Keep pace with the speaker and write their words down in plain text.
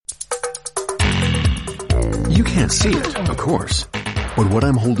can't see it, of course. But what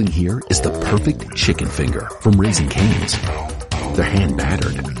I'm holding here is the perfect chicken finger from Raising Cane's. They're hand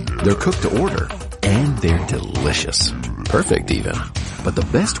battered, they're cooked to order, and they're delicious. Perfect even. But the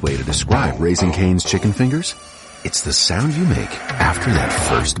best way to describe Raising Cane's chicken fingers? It's the sound you make after that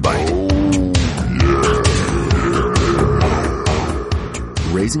first bite.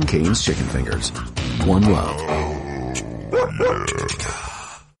 Raising Cane's chicken fingers. One love.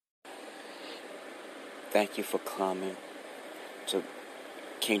 Thank you for coming to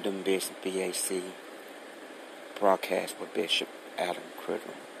Kingdom Business BAC broadcast with Bishop Adam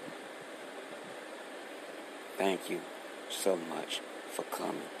Criddle. Thank you so much for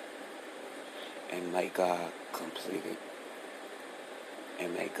coming. And may God complete it.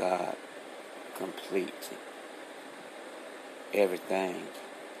 And may God complete everything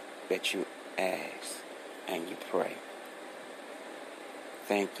that you ask and you pray.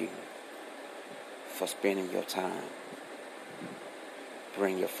 Thank you for spending your time.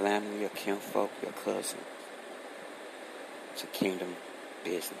 Bring your family, your kinfolk, your cousins to Kingdom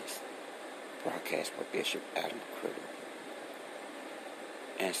Business broadcast by Bishop Adam Criddle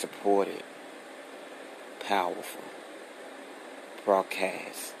and support it. Powerful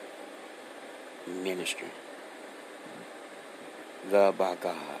broadcast ministry. Love by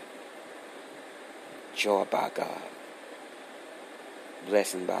God. Joy by God.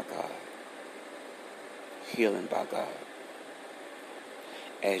 Blessing by God. Healing by God.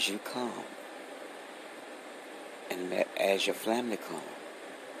 As you come, and as your family come,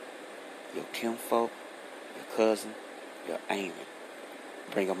 your kinfolk, your cousin, your aunt,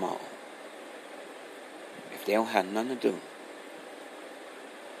 bring them all. If they don't have nothing to do,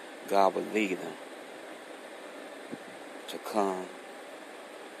 God will lead them to come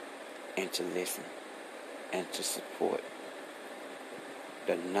and to listen and to support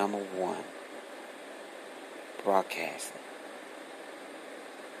the number one broadcasting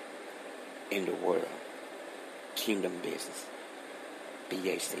in the world, Kingdom Business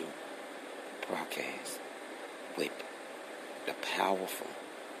BAC broadcast with the powerful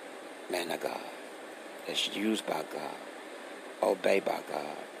man of God that's used by God, obeyed by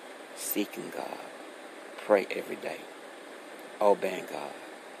God, seeking God, pray every day, obeying God.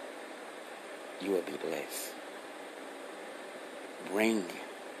 You will be blessed. Bring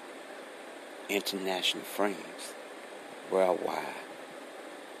international friends worldwide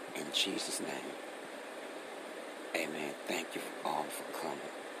in Jesus' name. Amen. Thank you all for coming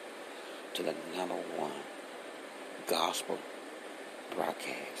to the number one gospel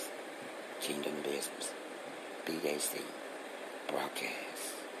broadcast, Kingdom Business BAC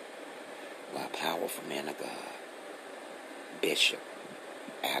broadcast by powerful man of God, Bishop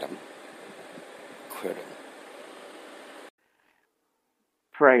Adam Criddle.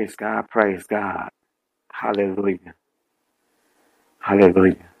 Praise God, praise God. Hallelujah.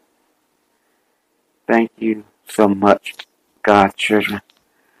 Hallelujah. Thank you so much, God's children,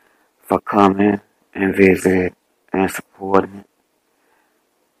 for coming and visiting and supporting it.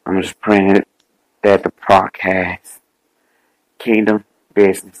 I'm just praying that the broadcast, Kingdom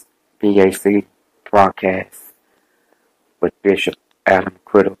Business BAC broadcast with Bishop Adam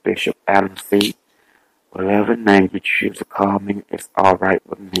Criddle, Bishop Adam C. Whatever name you choose to call me, it's all right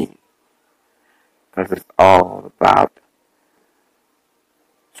with me. Because it's all about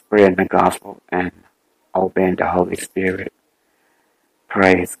spreading the gospel and obeying the Holy Spirit.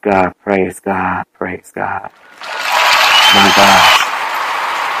 Praise God, praise God, praise God. My God.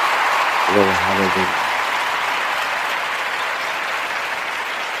 Glory, hallelujah.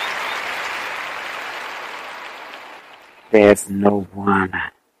 There's no one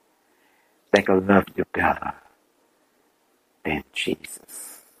that can love you better than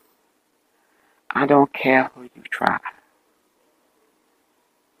Jesus. I don't care who you try.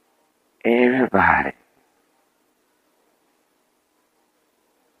 Everybody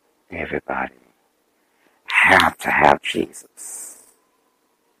have to have Jesus.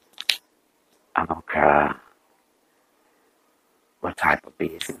 I don't care what type of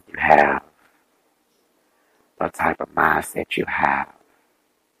business you have, what type of mindset you have.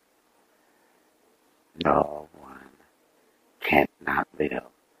 No one cannot live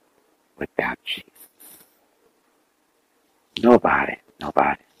without Jesus. Nobody.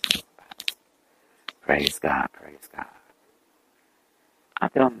 Praise God, praise God.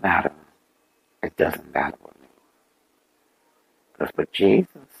 It don't matter. It doesn't matter with me. Because with Jesus,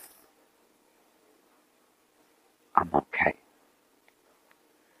 I'm okay.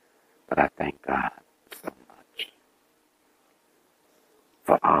 But I thank God so much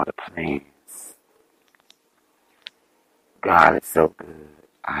for all the plans. God is so good.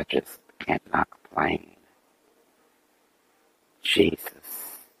 I just cannot complain.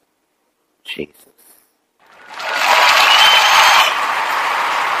 Jesus. Jesus.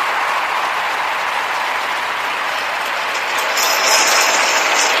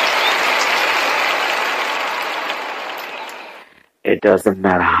 It doesn't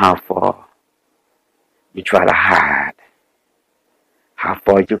matter how far you try to hide, how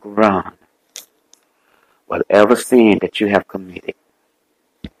far you can run, whatever sin that you have committed,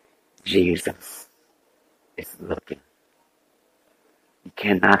 Jesus is looking. You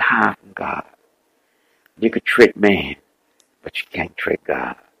cannot hide from God. You could trick man, but you can't trick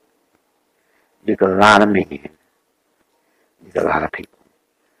God. You could lie to men, you could lie to people,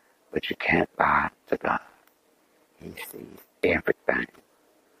 but you can't lie to God. He sees everything.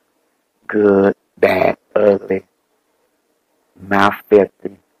 Good, bad, ugly, mouth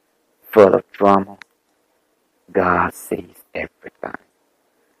filthy, full of drama. God sees everything.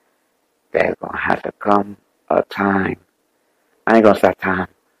 There's going to have to come a time, I ain't going to say time,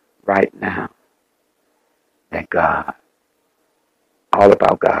 right now, that God, all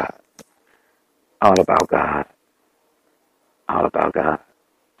about God, all about God, all about God.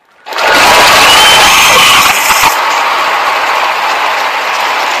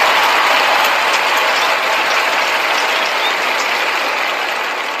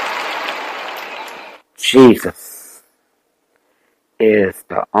 Jesus is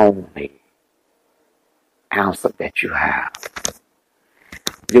the only answer that you have.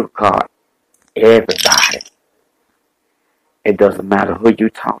 You call everybody. It doesn't matter who you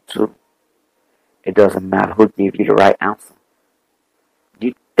talk to. It doesn't matter who gives you the right answer.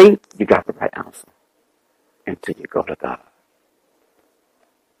 You think you got the right answer until you go to God.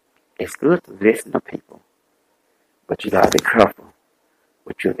 It's good to listen to people, but you gotta be careful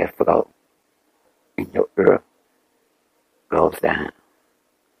what you let flow. And your ear goes down.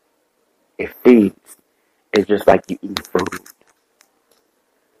 It feeds. It's just like you eat food.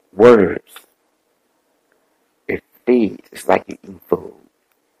 Words. It feeds. It's like you eat food.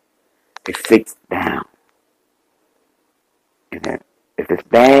 It sits down. And then if it's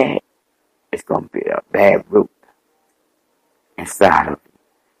bad, it's going to be a bad root inside of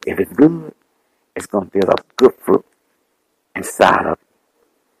you. If it's good, it's going to build up good fruit inside of you.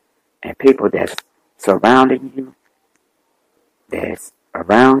 And people that's surrounding you, that's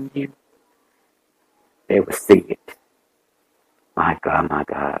around you, they will see it. My God, my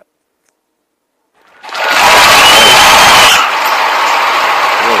God.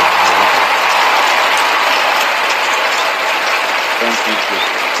 Thank you,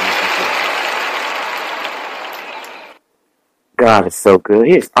 Jesus. Thank you, Jesus. God is so good.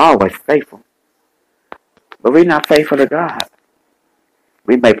 He is always faithful. But we're not faithful to God.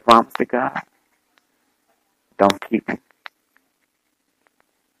 We make promise to God. Don't keep it.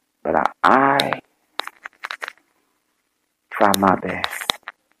 But I try my best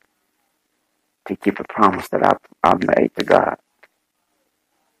to keep the promise that I made to God.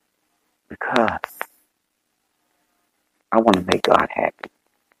 Because I want to make God happy.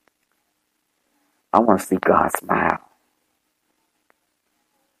 I want to see God smile.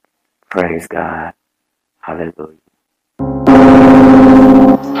 Praise God. Hallelujah.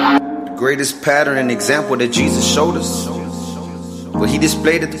 The greatest pattern and example that Jesus showed us, what he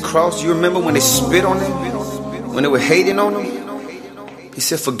displayed at the cross. You remember when they spit on him, when they were hating on him? He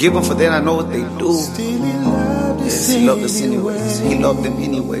said, forgive them, for they don't know what they do. Yes, he loved us anyways. He loved them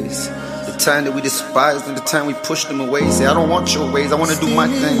anyways. The time that we despised them, the time we pushed them away, he said, I don't want your ways, I want to do my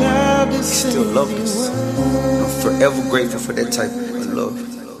thing. He still loved us. I'm forever grateful for that type of love.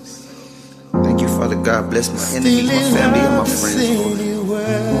 Thank you, Father God. Bless my enemies, my family, and my friends, Lord.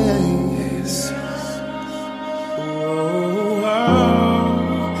 Yes.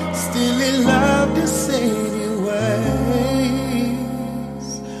 Still in love the same ways.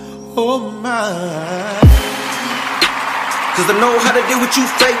 Oh my. Cause I know how to deal with you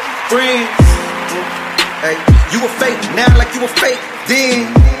fake friends. Hey, you were fake now like you were fake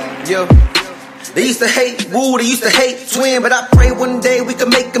then. Yeah. They used to hate Woo, they used to hate Twin, but I pray one day we can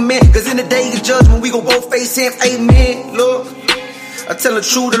make amends. Cause in the day of judgment we gon' both face him. Amen, Lord. I tell the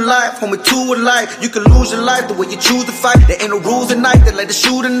truth of life, homie, two of life. You can lose your life the way you choose to fight. There ain't no rules tonight, they let the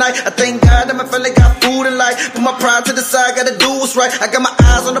shoe tonight. I thank God that my family got food and life. Put my pride to the side, gotta do what's right. I got my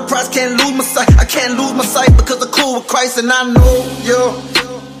eyes on the prize, can't lose my sight. I can't lose my sight because I'm cool with Christ. And I know, yo,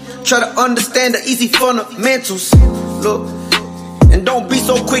 try to understand the easy fundamentals. Look, and don't be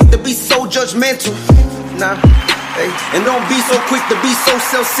so quick to be so judgmental. Nah, hey, and don't be so quick to be so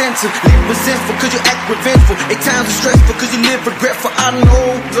self-centered. Live resentful cause you act revengeful. At times you're stressful cause you live regretful. I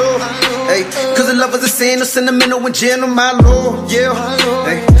know, Lord, hey, cause the love is a sin, no sentimental and gentle, my Lord, yeah.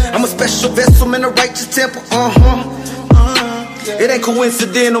 Hey, I'm a special vessel in a righteous temple, It ain't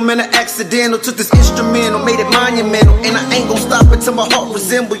coincidental, man, an accidental. Took this instrumental, made it monumental. And I ain't gon' stop until my heart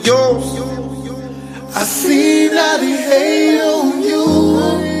resemble yours. I see that they hate on you,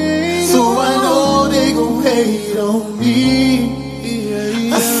 so I know they gon' hate on me.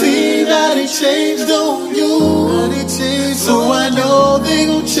 I see that they changed on you, so I know they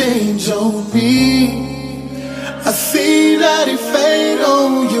gon' change on me. I see that they fade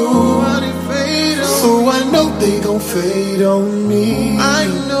on you, so I know they gon' fade on me. I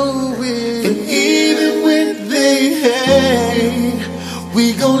know it. And even when they hate,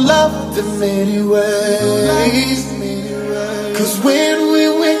 we gon' love them anyways. Cause when we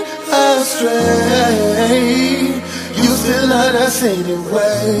went astray, you still love us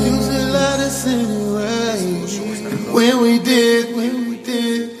anyway. And when we did,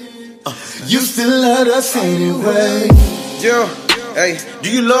 you still love us anyway. Yeah, hey, do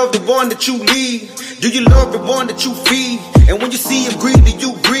you love the one that you lead? Do you love the one that you feed? And when you see him grieve, do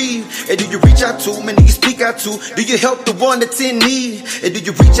you grieve? And do you reach out to him and do you speak out to? Do you help the one that's in need? And do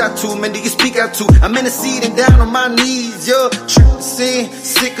you reach out to him and do you speak out to? I'm in the seat and down on my knees, yeah. Tripping sin,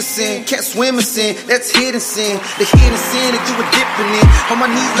 sick of sin, can't swim in sin, that's hidden sin. The hidden sin that you were dipping in. On my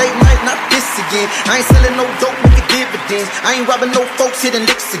knees late night, not this again. I ain't selling no dope, making dividends. I ain't robbing no folks, hitting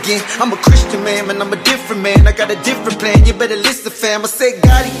licks again. I'm a Christian man, man, I'm a different man. I got a different plan, you better listen, fam. I said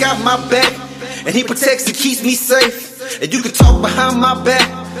God, he got my back, and he protects and keeps me safe. And you can talk behind my back,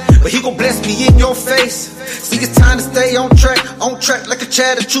 but he gon' bless me in your face. See, it's time to stay on track like a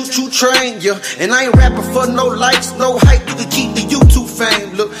chatter choo-choo train, yeah. And I ain't rapping for no likes, no hype, you can keep the YouTube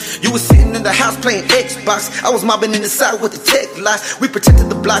fame. Look, you was sitting in the house playing Xbox, I was mobbing in the side with the tech lies. We protected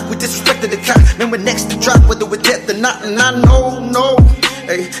the block, we disrespected the cops. Man, we're next to drop, whether we're death or not. And I know,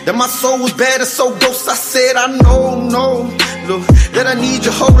 hey, that my soul was bad and so gross. I said I know, look, that I need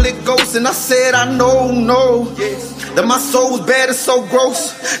your Holy Ghost. And I said I know, yes, that my soul was bad and so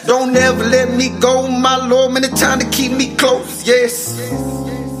gross. Don't ever let me go, my Lord, man, it's time to keep me close, yes.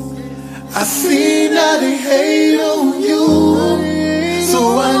 I see that they hate on you,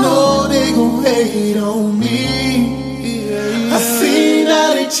 so I know they gon' hate on me. I see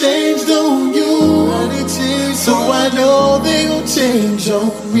that they changed on you, so I know they gon' change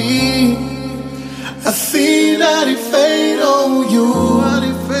on me. I see that they fade on you,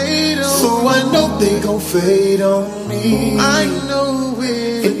 so I know they gon' fade on me. I know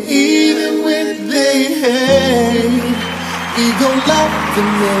it. And even when they hate, we gon' love them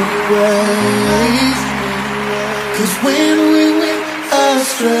anyways. Cause when we went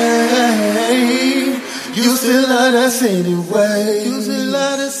astray, you still love us anyway.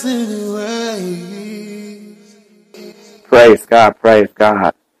 Praise God, praise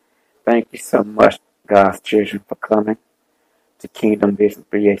God. Thank you so much, God's children, for coming to Kingdom Business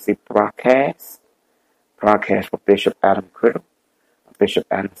BAC broadcast with Bishop Adam Criddle, Bishop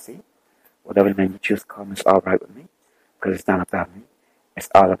Adam C. Whatever name you choose to call me, it's all right with me, because it's not about me. It's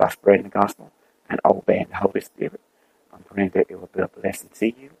all about spreading the gospel and obeying the Holy Spirit. I'm praying that it will be a blessing to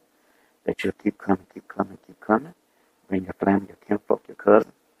you, that you'll keep coming. Bring your family, your kinfolk, your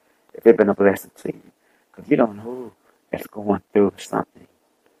cousins. If it's been a blessing to you, because you don't know who is going through something,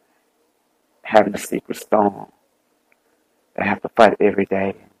 having a secret storm, they have to fight every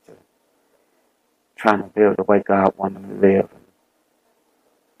day, and trying to live the way God wants them to live. And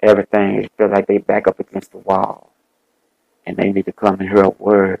everything, they feel like they back up against the wall, and they need to come and hear a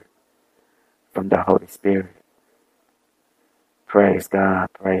word from the Holy Spirit. Praise God,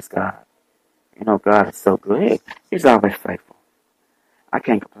 praise God. You know, God is so good. He's always faithful. I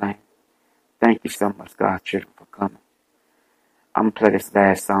can't complain. Thank you so much, God's children, for coming. I'm going to play this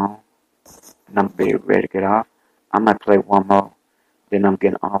last song, and I'm going to be ready to get off. I might play one more, then I'm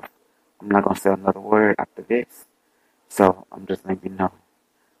getting off. I'm not going to say another word after this. So I'm just letting you know.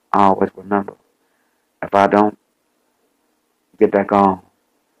 I always remember, if I don't get back on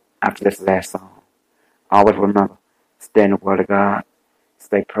after this last song, I always remember, stay in the Word of God,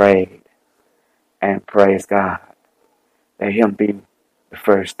 stay prayed, and praise God. Let Him be the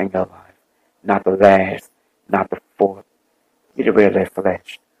first in your life, not the last, not the fourth. Get rid of that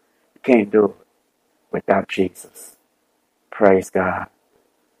flesh. You can't do it without Jesus. Praise God.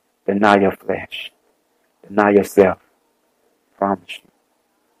 Deny your flesh. Deny yourself. Promise you,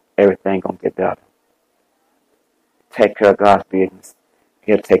 everything gonna get better. Take care of God's business.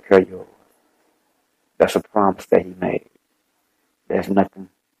 He'll take care of yours. That's a promise that He made. There's nothing,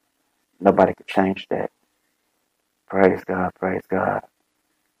 nobody could change that. Praise God, praise God.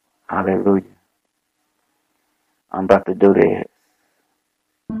 Hallelujah. I'm about to do this.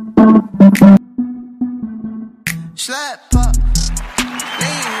 Slap up.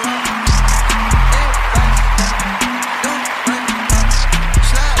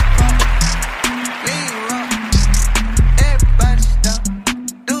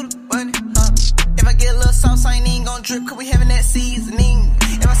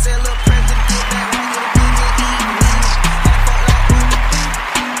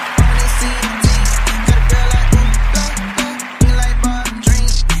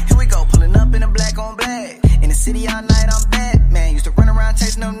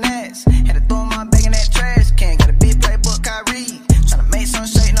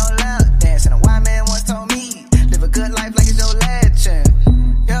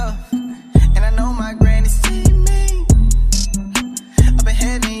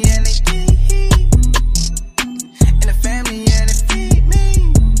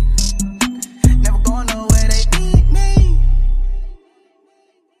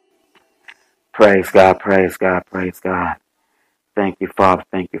 Praise God, praise God, praise God. Thank you, Father.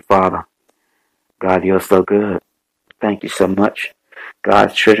 Thank you, Father. God, you're so good. Thank you so much,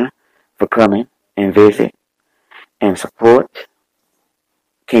 God's children, for coming and visit and support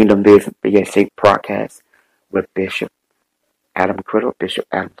Kingdom Business BAC broadcast with Bishop Adam Criddle, Bishop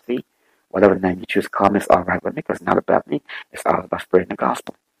Adam C. Whatever name you choose to call me, it's all right with me because it's not about me. It's all about spreading the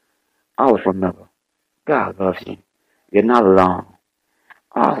gospel. Always remember, God loves you. You're not alone.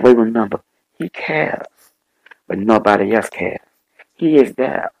 Always remember, He cares, but nobody else cares. He is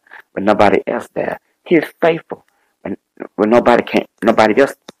there, but nobody else there. He is faithful, when nobody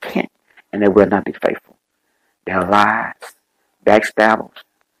else can't, and they will not be faithful. They're lies, backstabbers.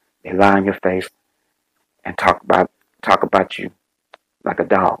 They lie in your face and talk about you like a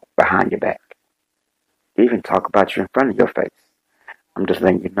dog behind your back. They even talk about you in front of your face. I'm just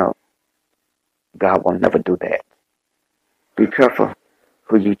letting you know, God will never do that. Be careful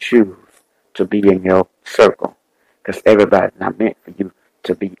who you choose to be in your circle, because everybody's not meant for you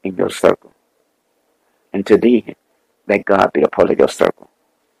to be in your circle. And to thee, let God be a part of your circle.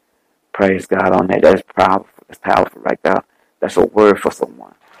 Praise God on that. That's powerful. That's powerful right there. That's a word for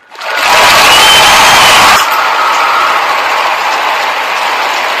someone.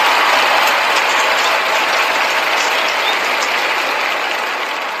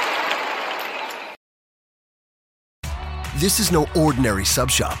 This is no ordinary sub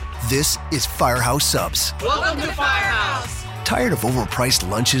shop. This is Firehouse Subs. Welcome to Firehouse. Tired of overpriced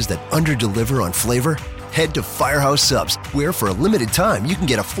lunches that underdeliver on flavor? Head to Firehouse Subs, where for a limited time you can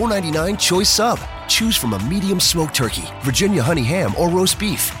get a $4.99 choice sub. Choose from a medium smoked turkey, Virginia honey ham, or roast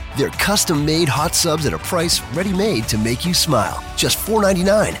beef. They're custom-made hot subs at a price ready-made to make you smile. Just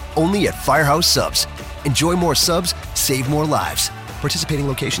 $4.99, only at Firehouse Subs. Enjoy more subs, save more lives. Participating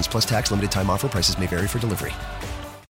locations plus tax, limited time offer. Prices may vary for delivery.